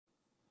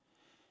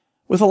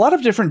With a lot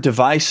of different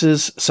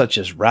devices, such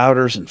as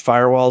routers and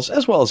firewalls,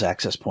 as well as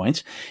access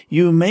points,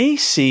 you may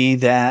see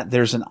that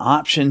there's an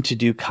option to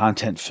do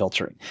content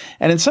filtering.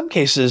 And in some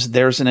cases,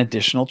 there's an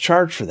additional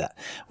charge for that.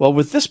 Well,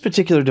 with this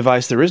particular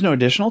device, there is no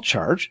additional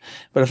charge.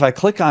 But if I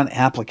click on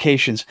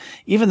applications,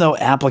 even though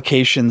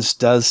applications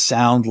does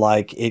sound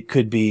like it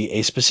could be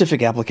a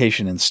specific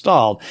application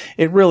installed,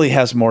 it really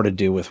has more to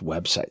do with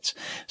websites.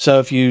 So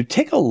if you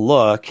take a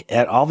look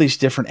at all these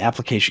different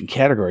application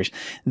categories,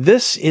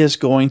 this is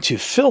going to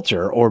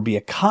filter or be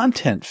a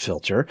content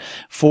filter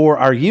for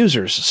our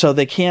users so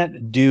they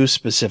can't do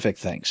specific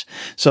things.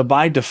 So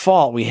by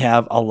default, we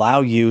have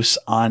allow use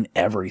on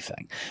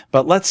everything.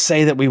 But let's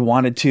say that we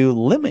wanted to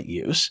limit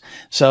use.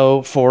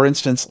 So for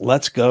instance,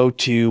 let's go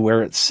to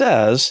where it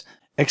says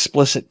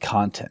explicit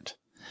content.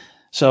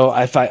 So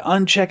if I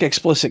uncheck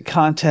explicit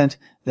content,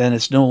 then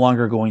it's no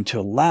longer going to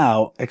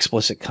allow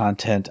explicit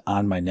content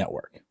on my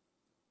network.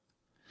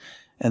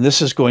 And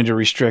this is going to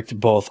restrict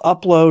both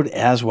upload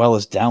as well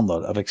as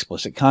download of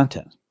explicit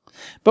content.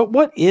 But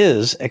what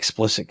is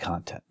explicit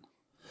content?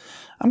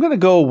 I'm going to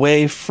go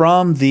away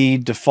from the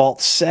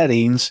default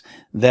settings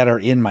that are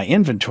in my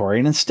inventory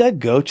and instead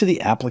go to the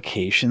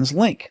applications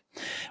link.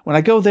 When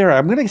I go there,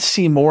 I'm going to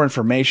see more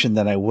information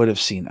than I would have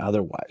seen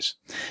otherwise.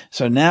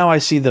 So now I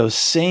see those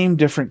same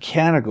different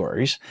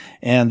categories,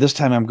 and this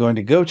time I'm going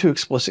to go to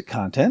explicit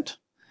content.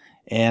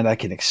 And I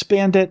can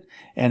expand it.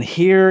 And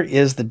here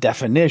is the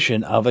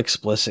definition of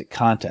explicit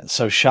content.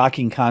 So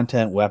shocking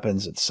content,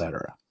 weapons,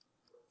 etc.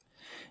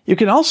 You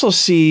can also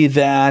see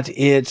that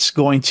it's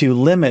going to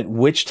limit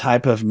which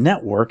type of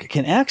network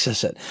can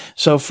access it.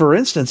 So for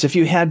instance, if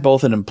you had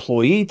both an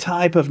employee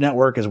type of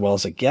network as well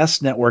as a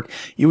guest network,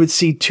 you would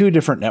see two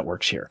different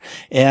networks here.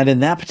 And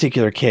in that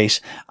particular case,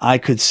 I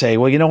could say,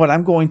 well, you know what?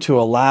 I'm going to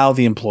allow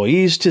the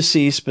employees to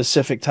see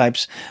specific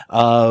types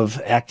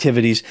of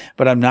activities,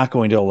 but I'm not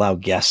going to allow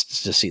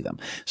guests to see them.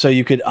 So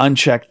you could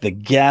uncheck the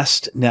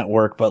guest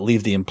network, but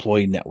leave the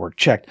employee network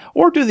checked,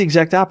 or do the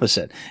exact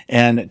opposite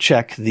and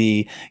check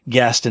the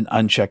guest and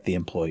uncheck the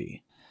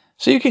employee.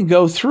 So you can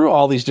go through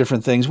all these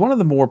different things. One of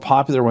the more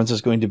popular ones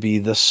is going to be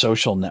the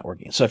social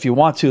networking. So if you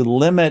want to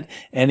limit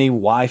any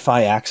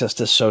Wi-Fi access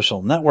to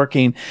social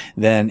networking,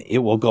 then it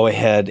will go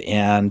ahead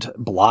and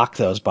block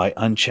those by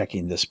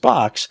unchecking this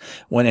box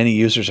when any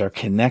users are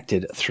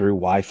connected through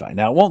Wi-Fi.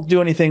 Now, it won't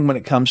do anything when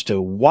it comes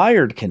to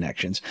wired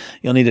connections.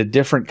 You'll need a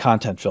different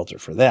content filter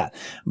for that.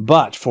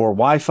 But for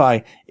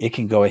Wi-Fi, it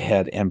can go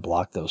ahead and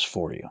block those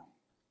for you.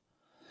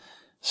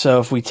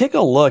 So if we take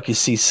a look, you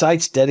see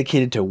sites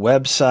dedicated to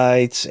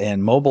websites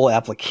and mobile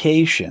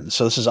applications.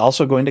 So this is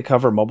also going to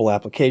cover mobile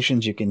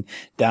applications you can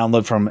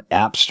download from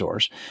app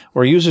stores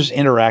where users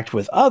interact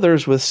with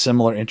others with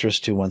similar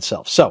interests to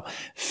oneself. So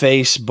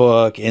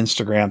Facebook,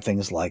 Instagram,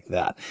 things like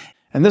that.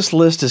 And this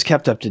list is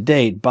kept up to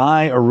date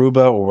by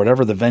Aruba or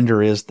whatever the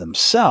vendor is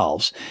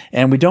themselves.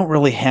 And we don't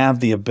really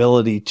have the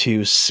ability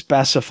to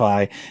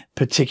specify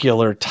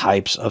particular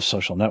types of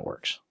social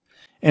networks.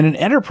 In an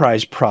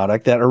enterprise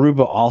product that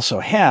Aruba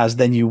also has,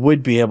 then you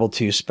would be able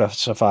to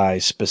specify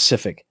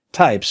specific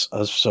types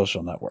of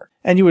social network.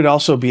 And you would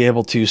also be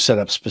able to set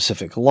up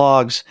specific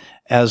logs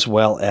as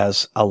well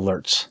as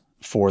alerts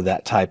for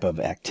that type of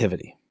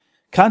activity.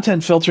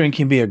 Content filtering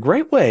can be a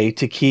great way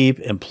to keep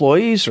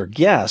employees or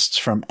guests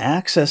from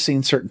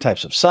accessing certain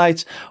types of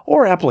sites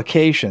or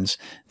applications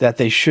that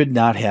they should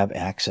not have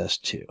access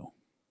to.